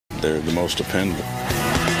They're the most dependable.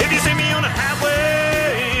 If you see me on the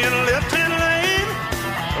highway in a left-hand lane,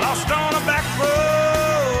 lost on a back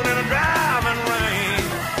road in a driving rain,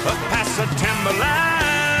 up past the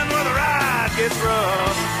timberline where the ride gets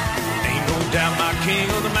rough, ain't no doubt my king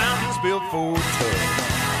of the mountains built for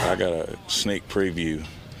tough. I got a sneak preview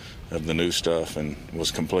of the new stuff and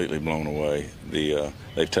was completely blown away.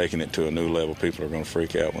 They've taken it to a new level. People are going to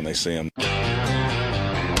freak out when they see them.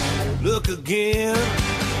 Look again,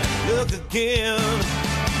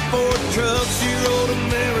 Ford trucks, your old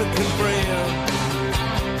American friend.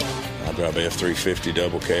 I drive a F-350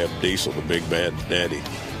 double cab diesel, the big bad daddy.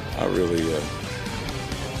 I really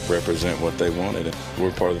represent what they wanted.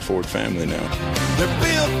 We're part of the Ford family now. They're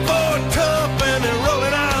built for tough and they're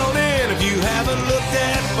rolling on in. If you haven't looked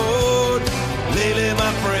at Ford lately,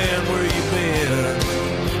 my friend, where you been?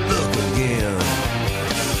 Look again.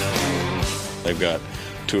 They've got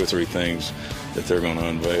 2 or 3 things that they're going to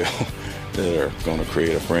unveil that are going to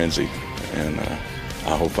create a frenzy, and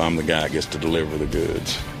I hope I'm the guy that gets to deliver the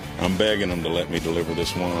goods. I'm begging them to let me deliver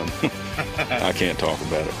this one. I can't talk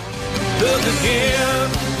about it. Look again,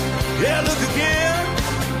 yeah, look again.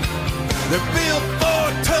 They're built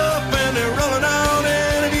for tough and they're rolling on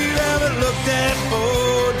in. If you haven't looked at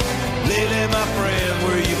Ford lately, my friend,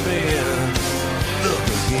 where you been? Look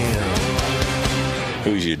again.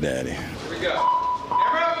 Who's your daddy? Here we go.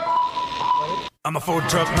 Camera. I'm a Ford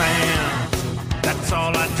truck man, that's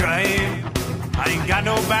all I drive. I ain't got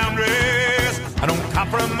no boundaries, I don't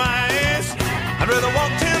compromise. I'd rather walk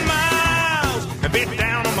 10 miles and beat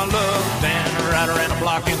down on my love than ride around a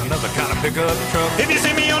block in another kind of pickup truck. If you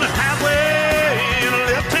see me on the highway in a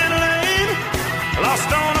left-hand lane, lost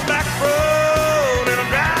on a back road in a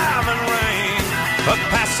driving rain, up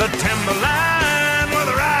past the timberline where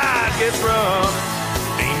the ride gets rough,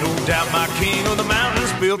 ain't no doubt my king of the mountains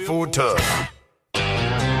built for tough.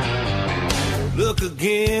 Look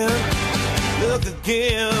again,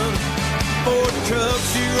 Ford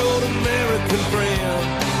trucks, your old American friend.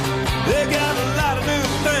 They got a lot of new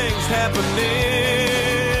things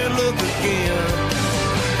happening. Look again,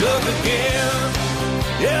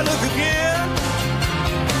 yeah, look again.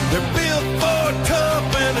 They're built for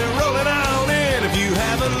tough and they're rolling on in. If you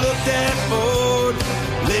haven't looked at Ford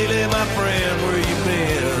lately, my friend, where you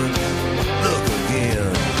been? Look again.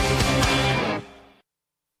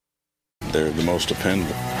 They're the most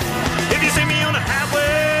dependable. If you see me on the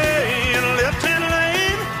highway in a left-hand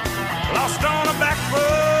lane, lost on a back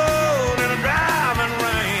road in a driving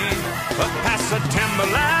rain, up past the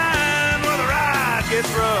timberline where the ride gets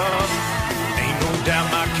rough, ain't no doubt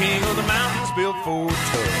my king of the mountains built for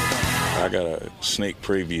tough. I got a sneak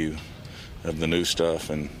preview of the new stuff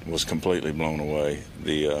and was completely blown away.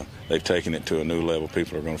 They've taken it to a new level.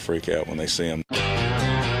 People are going to freak out when they see them.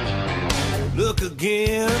 Look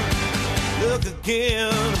again,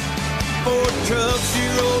 Ford trucks,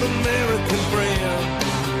 your old American friend.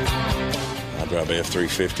 I drive a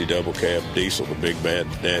F-350 double cab diesel, the big bad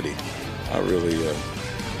daddy. I really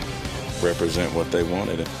represent what they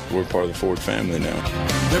wanted. We're part of the Ford family now.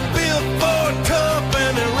 They're built for tough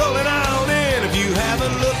and they're rolling on in. If you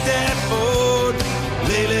haven't looked at Ford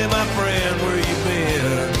lately, my friend,